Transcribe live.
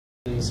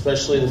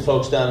especially the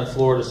folks down in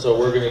Florida, so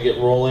we're going to get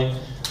rolling.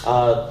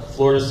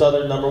 Florida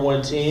Southern,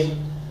 #1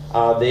 team.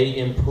 They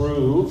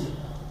improve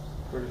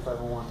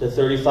 35-1 to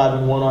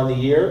 35-1 on the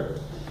year.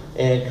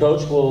 And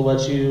Coach, we'll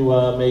let you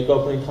make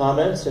opening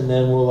comments, and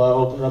then we'll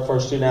open it up for our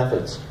student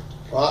athletes.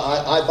 Well,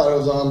 I thought it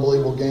was an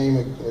unbelievable game.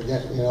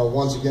 Again,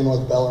 once again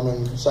with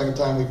Bellarmine. Second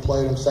time we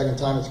played them. Second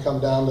time it's come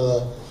down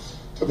to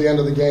the end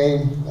of the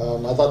game.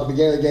 I thought the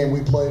beginning of the game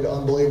we played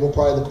unbelievable.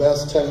 Probably the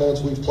best 10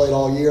 minutes we've played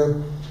all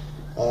year.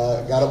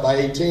 Got up by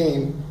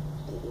 18.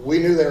 We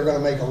knew they were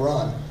going to make a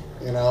run,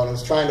 and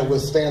it's trying to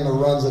withstand the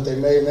runs that they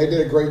made. And they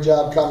did a great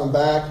job coming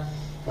back.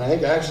 And I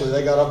think actually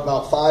they got up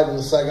about 5 in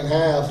the second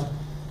half.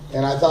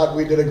 And I thought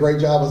we did a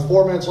great job. With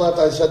 4 minutes left,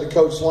 I said to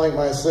Coach Linc,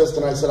 my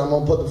assistant, I said, I'm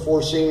going to put the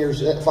 5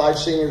 seniors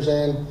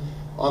in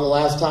on the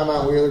last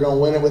timeout. We're either going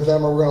to win it with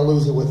them or we're going to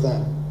lose it with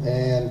them.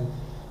 And,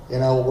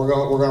 we're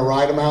going to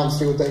ride them out and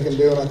see what they can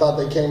do. And I thought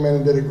they came in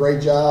and did a great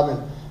job.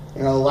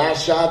 And, the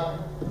last shot,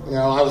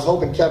 I was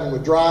hoping Kevin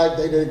would drive.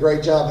 They did a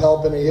great job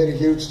helping. He hit a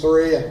huge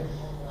 3.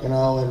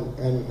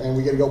 And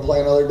we get to go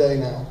play another day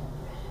now.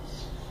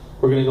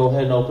 We're going to go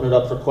ahead and open it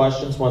up for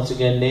questions. Once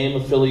again, name,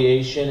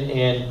 affiliation,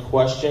 and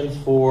question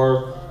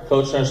for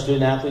Coach and our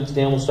student athletes.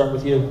 Dan, we'll start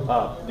with you.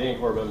 Dan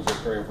Corbin was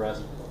very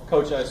impressive.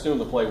 Coach, I assume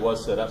the play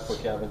was set up for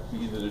Kevin,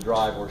 either to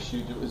drive or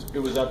shoot. It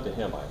was up to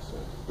him, I assume.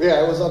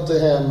 Yeah, it was up to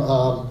him.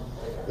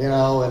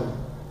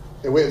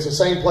 And it's the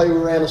same play we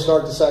ran to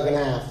start the second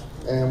half,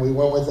 and we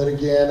went with it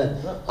again. And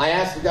I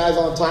asked the guys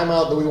on the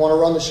timeout, do we want to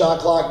run the shot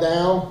clock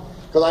down?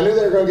 Because I knew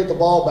they were going to get the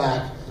ball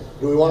back.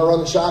 Do we want to run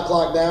the shot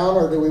clock down,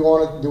 or do we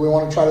want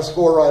to try to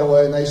score right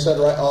away? And they said,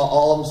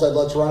 all of them said,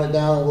 let's run it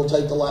down, and we'll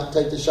take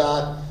the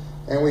shot.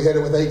 And we hit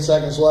it with 8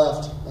 seconds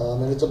left.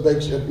 And it's a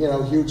big,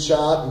 huge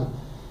shot.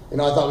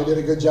 And I thought we did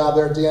a good job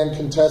there at the end,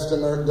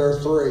 contesting their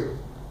 3.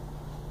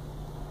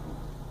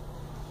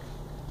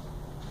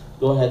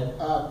 Go ahead,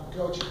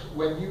 Coach.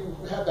 When you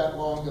had that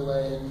long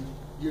delay and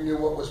you knew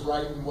what was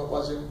right and what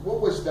wasn't,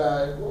 what was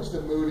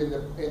the mood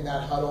in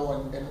that huddle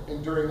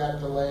and during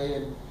that delay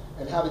and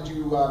how did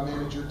you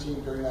manage your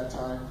team during that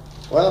time?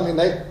 Well,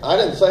 I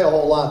didn't say a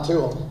whole lot to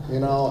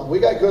them. We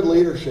got good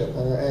leadership,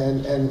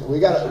 and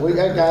we got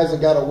guys that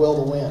got a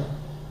will to win.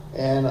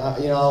 And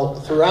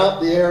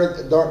throughout the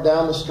air,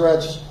 down the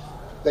stretch,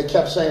 they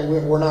kept saying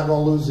we're not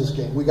going to lose this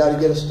game. We got to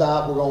get a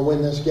stop. We're going to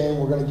win this game.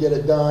 We're going to get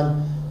it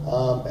done.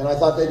 And I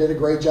thought they did a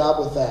great job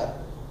with that.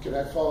 Could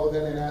I follow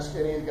then and ask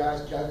any of the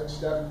guys, Kevin,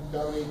 Stephen,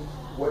 Dominique,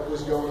 what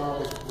was going on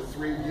with the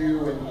 3 of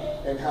you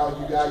and how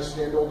you guys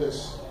handled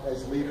as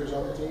leaders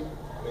on the team?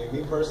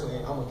 Me personally,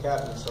 I'm a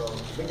captain, so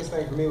the biggest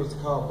thing for me was to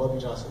calm Bubby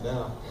Johnson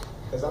down.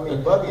 Because,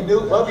 Bubby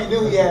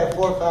knew he had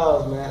 4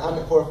 fouls,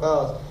 man. 4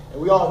 fouls.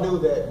 And we all knew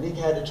that Nick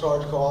had the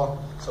charge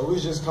call, so we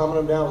was just calming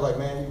him down. Was like,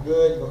 man, you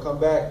good? You going to come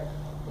back?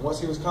 And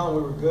once he was calm,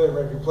 we were good,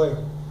 ready to play.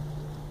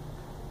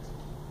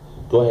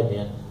 Go ahead,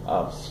 Dan.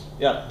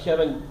 Yeah,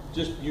 Kevin,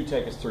 just you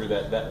take us through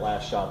that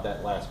last shot,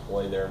 that last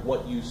play there,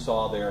 what you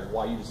saw there, and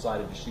why you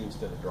decided to shoot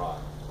instead of drive.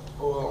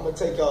 Well, I'm going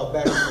to take y'all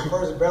back to the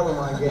first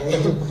Bellarmine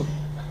game,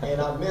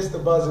 and I missed the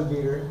buzzer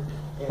beater,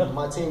 and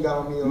my team got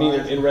on me.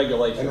 In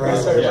regulation. In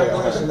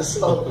regulation.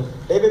 So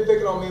they've been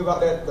picking on me about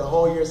that the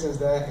whole year since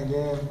that, and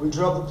then we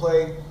drove the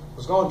play.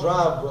 Was going to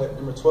drive, but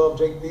number 12,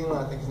 Jake Thielen,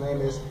 I think his name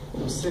is,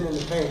 he was sitting in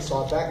the paint,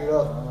 so I backed it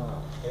up.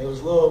 And it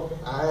was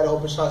I had an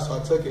open shot, so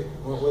I took it,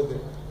 went with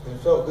it, and it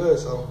felt good.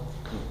 So,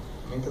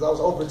 because I was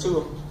open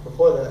 2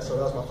 before that, so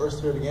that was my first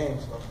 3 of the game.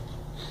 So.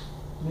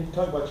 You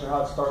talk about your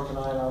hot start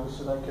tonight.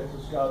 Obviously, that kept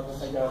us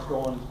guys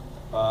going.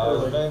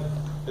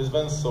 It's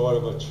been sort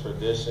of a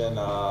tradition.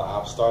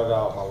 I've started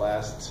out my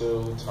last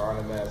 2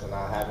 tournaments, and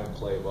I haven't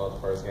played well the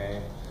first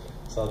game.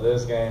 So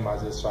this game, I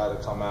just try to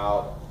come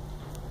out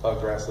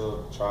aggressive,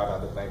 try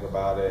not to think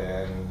about it,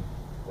 and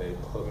they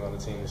put me on the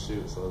team to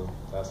shoot. So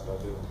that's what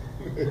I do.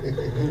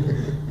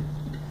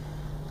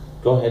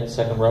 Go ahead,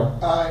 second row.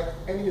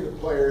 Any of the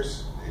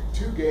players,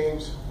 2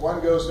 games,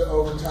 one goes to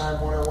overtime,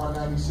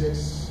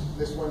 101-96.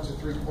 This one's a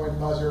 3-point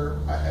buzzer.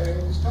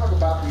 Just talk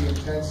about the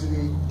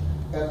intensity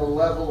and the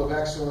level of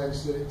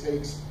excellence that it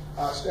takes.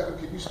 Stephen,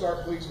 could you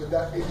start, please, with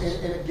that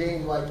in a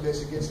game like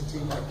this against a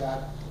team like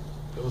that?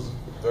 It was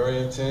very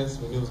intense.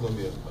 We knew it was going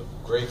to be a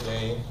great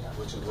game,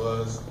 which it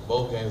was.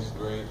 Both games were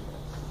great.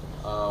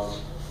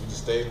 We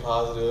just stayed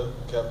positive,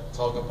 kept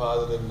talking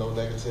positive, no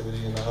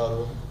negativity in the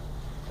huddle,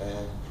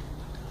 and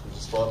we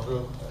just fought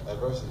through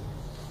adversity.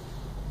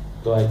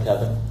 Go ahead,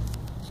 Kevin.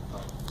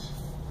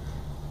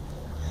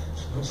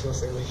 I'm just going to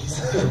say Lee's.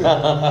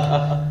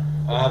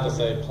 I have to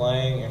say,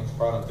 playing in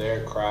front of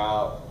their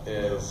crowd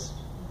is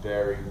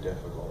very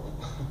difficult.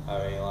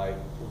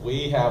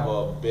 We have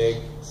a big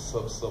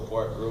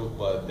support group,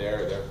 but their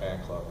fan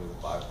club is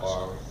by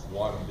far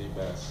one of the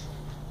best.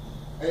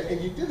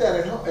 And you did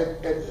that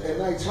at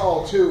Knights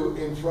Hall too,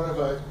 in front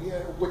of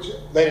which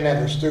they didn't have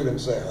their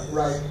students there.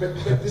 Right, but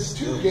these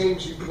 2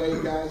 games you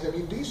played, guys.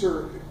 These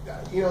are,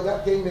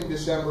 that game in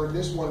December,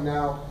 this one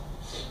now.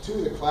 2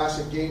 of the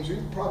classic games. Are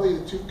you probably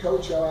the 2,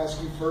 Coach? I'll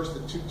ask you first.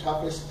 The 2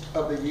 toughest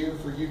of the year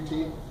for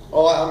UT.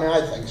 Oh,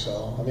 I think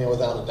so.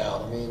 Without a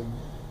doubt.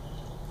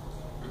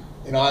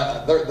 you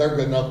know, they're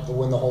good enough to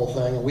win the whole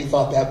thing. And we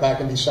thought that back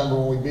in December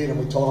when we beat them.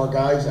 We told our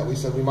guys that. We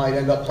said we might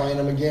end up playing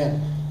them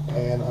again.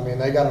 And, I mean,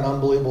 they got an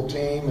unbelievable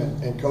team,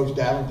 and Coach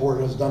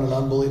Davenport has done an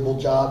unbelievable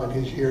job in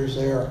his years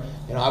there.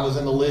 You know, I was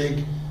in the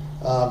league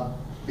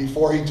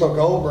before he took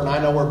over, and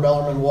I know where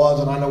Bellarmine was,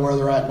 and I know where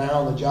they're at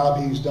now, and the job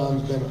he's done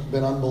has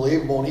been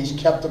unbelievable, and he's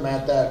kept them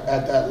at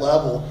that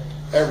level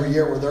every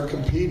year where they're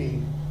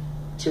competing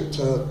to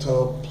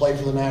play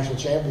for the national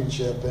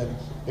championship. And,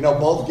 you know,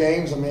 both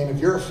games, I mean, if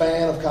you're a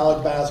fan of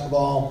college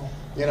basketball,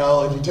 you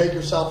know, if you take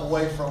yourself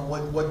away from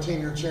what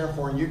team you're cheering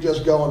for and you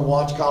just go and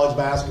watch college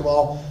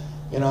basketball,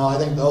 you know, I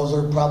think those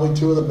are probably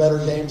two of the better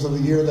games of the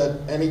year that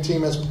any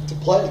team has to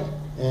play.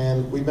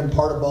 And we've been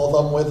part of both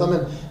of them with them,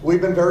 and we've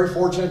been very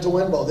fortunate to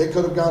win both. It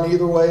could have gone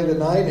either way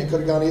tonight, and it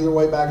could have gone either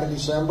way back in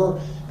December,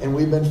 and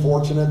we've been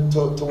fortunate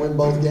to win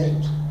both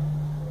games.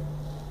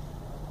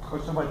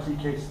 Coach, somebody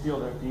TK steal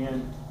there at the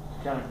end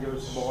to kind of give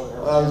us the ball.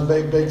 That was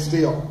a big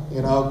steal,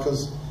 you know,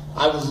 because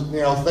I was,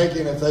 you know,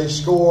 thinking if they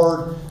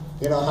scored,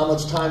 you know, how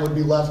much time would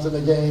be left in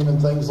the game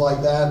and things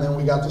like that. And then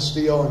we got the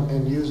steal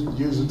and use the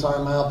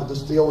timeout. But the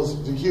steal was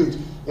huge.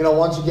 You know,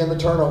 once again, the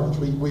turnovers.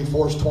 We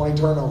forced 20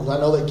 turnovers. I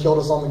know they killed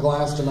us on the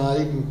glass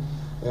tonight. And,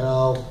 you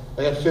know,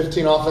 they had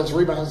 15 offensive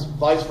rebounds,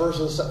 vice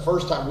versa the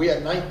first time. We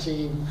had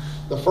 19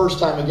 the first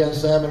time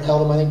against them and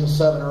held them, I think, to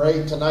 7 or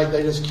 8. Tonight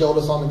they just killed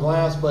us on the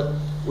glass. But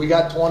we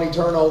got 20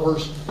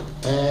 turnovers,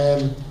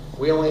 and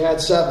we only had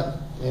 7.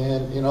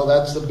 And, you know,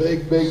 that's the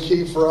big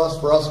key for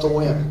us to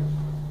win.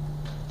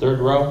 Third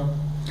row.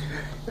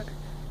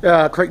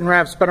 Creighton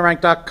Rav,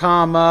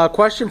 SpinnerRank.com.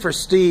 Question for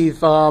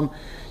Steve.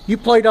 You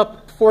played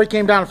up, before you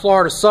came down to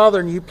Florida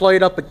Southern, you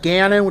played up at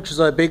Gannon, which is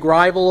a big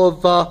rival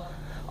of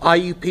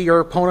IUP, your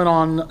opponent,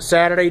 on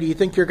Saturday. Do you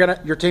think your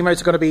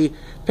teammates are going to be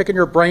picking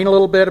your brain a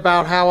little bit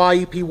about how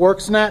IUP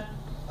works in that?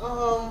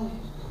 No,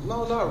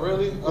 not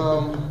really.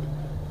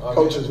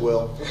 Coaches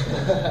will.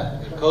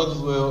 Coaches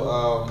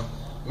will.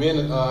 Me and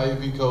the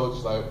IUP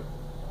coach, like,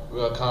 we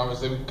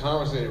conversated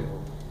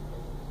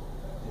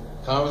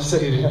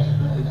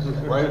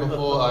right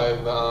before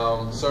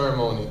the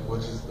ceremony,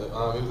 which is he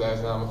was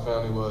asking how my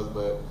family was,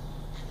 but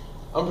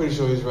I'm pretty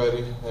sure he's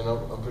ready, and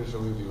I'm pretty sure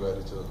we'll be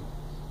ready too.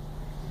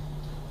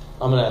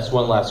 I'm going to ask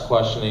one last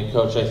question, and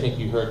Coach, I think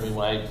you heard me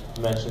when I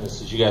mentioned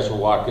this as you guys were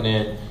walking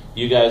in.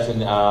 You guys in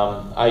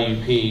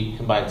IUP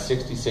combined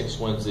 66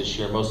 wins this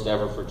year, most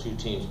ever for two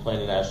teams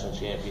playing a national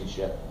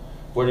championship.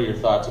 What are your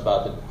thoughts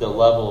about the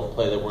level of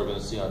play that we're going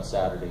to see on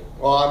Saturday?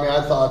 Well, I mean,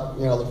 I thought,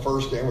 you know, the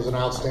first game was an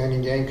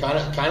outstanding game, kind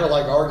of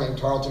like our game.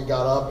 Tarleton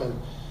got up and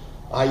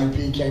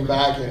IUP came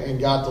back and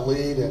got the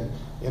lead, and,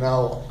 you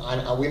know,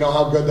 we know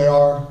how good they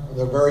are.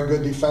 They're very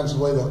good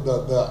defensively.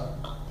 The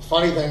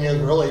funny thing is,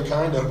 really,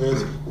 kind of,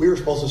 is we were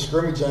supposed to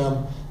scrimmage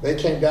them. They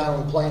came down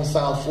and playing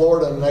South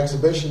Florida in an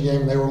exhibition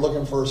game. They were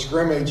looking for a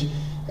scrimmage,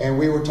 and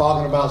we were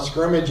talking about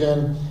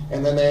scrimmaging,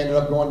 and then they ended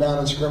up going down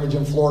and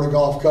scrimmaging Florida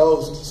Gulf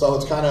Coast. So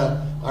it's kind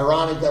of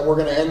ironic that we're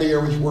going to end the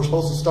year. We're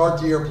supposed to start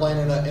the year playing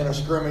in a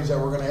scrimmage, that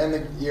we're going to end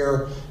the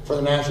year for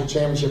the national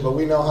championship. But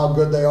we know how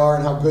good they are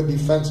and how good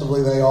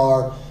defensively they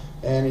are.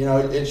 And, you know,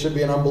 it should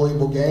be an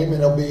unbelievable game.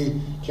 And it'll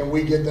be, can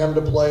we get them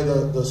to play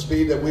the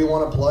speed that we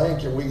want to play, and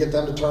can we get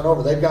them to turn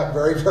over? They've got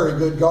very, very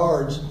good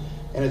guards,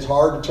 and it's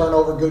hard to turn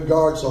over good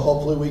guards. So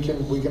hopefully we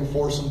can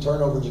force some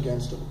turnovers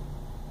against them.